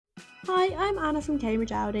Hi, I'm Anna from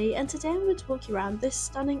Cambridge Audi, and today I'm going to talk you around this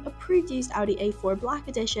stunning approved used Audi A4 Black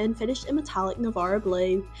Edition finished in metallic Navarra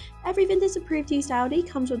blue. Every vintage approved used Audi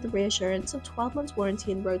comes with the reassurance of 12 months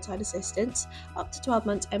warranty and roadside assistance, up to 12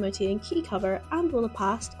 months MOT and key cover, and will have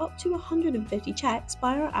passed up to 150 checks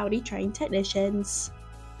by our Audi trained technicians.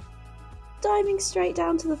 Diving straight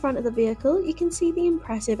down to the front of the vehicle, you can see the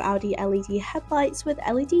impressive Audi LED headlights with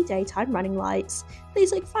LED daytime running lights.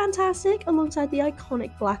 These look fantastic alongside the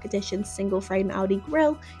iconic Black Edition single-frame Audi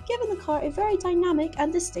grille, giving the car a very dynamic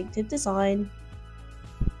and distinctive design.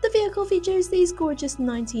 The vehicle features these gorgeous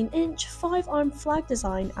 19-inch, 5-arm flag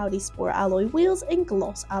design Audi Sport alloy wheels in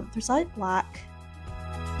gloss anthracite black.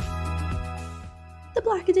 The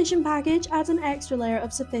Black Edition package adds an extra layer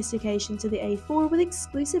of sophistication to the A4 with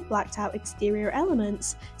exclusive blacked out exterior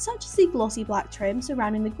elements, such as the glossy black trim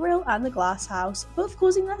surrounding the grille and the glass house, both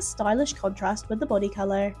causing that stylish contrast with the body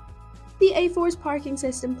colour. The A4's Parking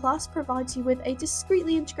System Plus provides you with a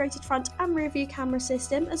discreetly integrated front and rear view camera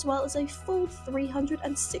system, as well as a full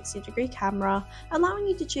 360-degree camera, allowing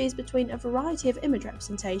you to choose between a variety of image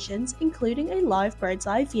representations, including a live bird's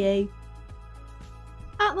eye view.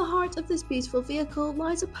 At the heart of this beautiful vehicle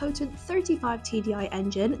lies a potent 35 TDI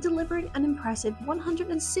engine delivering an impressive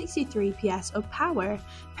 163 PS of power.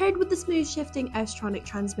 Paired with the smooth shifting S-tronic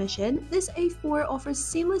transmission, this A4 offers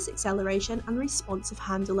seamless acceleration and responsive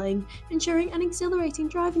handling, ensuring an exhilarating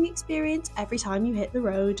driving experience every time you hit the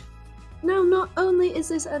road. Now, not only is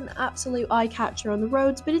this an absolute eye-catcher on the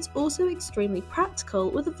roads, but it's also extremely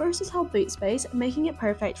practical, with a versatile boot space making it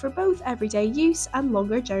perfect for both everyday use and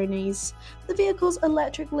longer journeys. The vehicle's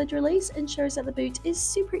electric lid release ensures that the boot is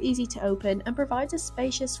super easy to open and provides a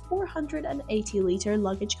spacious 480-litre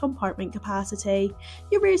luggage compartment capacity.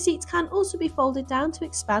 Your rear seats can also be folded down to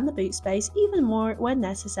expand the boot space even more when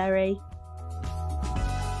necessary.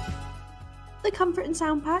 The Comfort and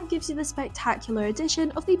Sound Pack gives you the spectacular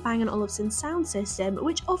addition of the Bang & Olufsen sound system,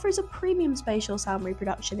 which offers a premium spatial sound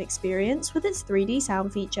reproduction experience with its 3D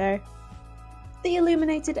sound feature. The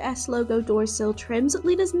illuminated S logo door sill trims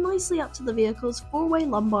lead us nicely up to the vehicle's 4-way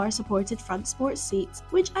lumbar supported front sports seats,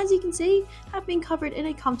 which, as you can see, have been covered in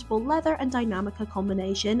a comfortable leather and Dynamica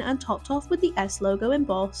combination and topped off with the S logo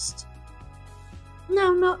embossed.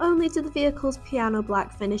 Now, not only do the vehicle's piano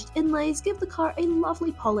black finished inlays give the car a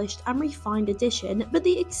lovely polished and refined addition, but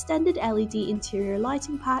the extended LED interior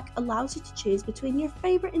lighting pack allows you to choose between your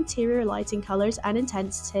favourite interior lighting colours and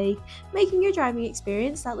intensity, making your driving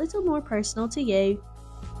experience that little more personal to you.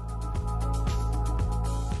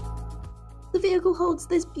 The vehicle holds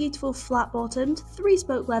this beautiful flat-bottomed,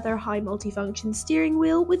 3-spoke leather high multifunction steering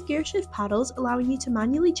wheel with gear shift paddles allowing you to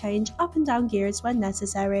manually change up and down gears when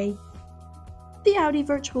necessary. The Audi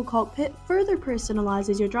Virtual Cockpit further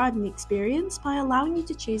personalises your driving experience by allowing you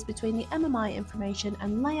to choose between the MMI information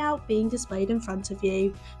and layout being displayed in front of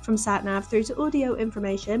you. From sat-nav through to audio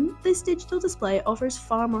information, this digital display offers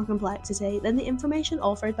far more complexity than the information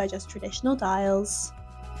offered by just traditional dials.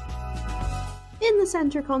 In the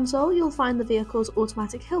centre console, you'll find the vehicle's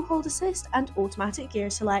automatic hill hold assist and automatic gear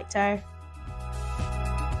selector.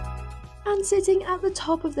 And sitting at the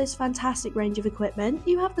top of this fantastic range of equipment,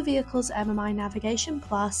 you have the vehicle's MMI Navigation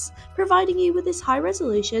Plus, providing you with this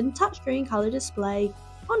high-resolution touchscreen colour display.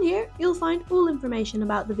 On here, you'll find all information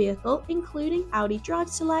about the vehicle, including Audi Drive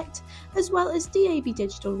Select, as well as DAB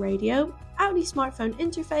digital radio, Audi smartphone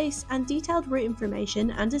interface, and detailed route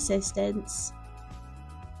information and assistance.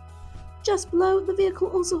 Just below, the vehicle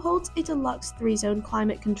also holds a deluxe 3-zone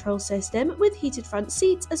climate control system with heated front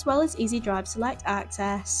seats as well as easy drive select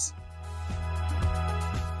access.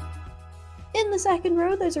 In the second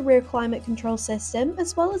row, there's a rear climate control system,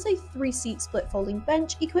 as well as a 3-seat split folding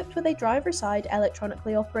bench equipped with a driver's side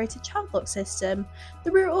electronically operated child lock system.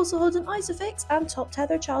 The rear also holds an ISOFIX and top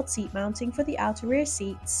tether child seat mounting for the outer rear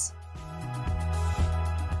seats.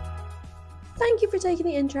 Thank you for taking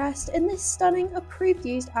the interest in this stunning approved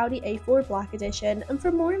used Audi A4 Black Edition, and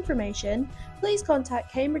for more information, please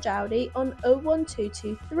contact Cambridge Audi on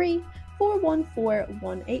 01223 414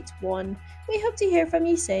 181. We hope to hear from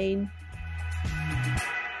you soon.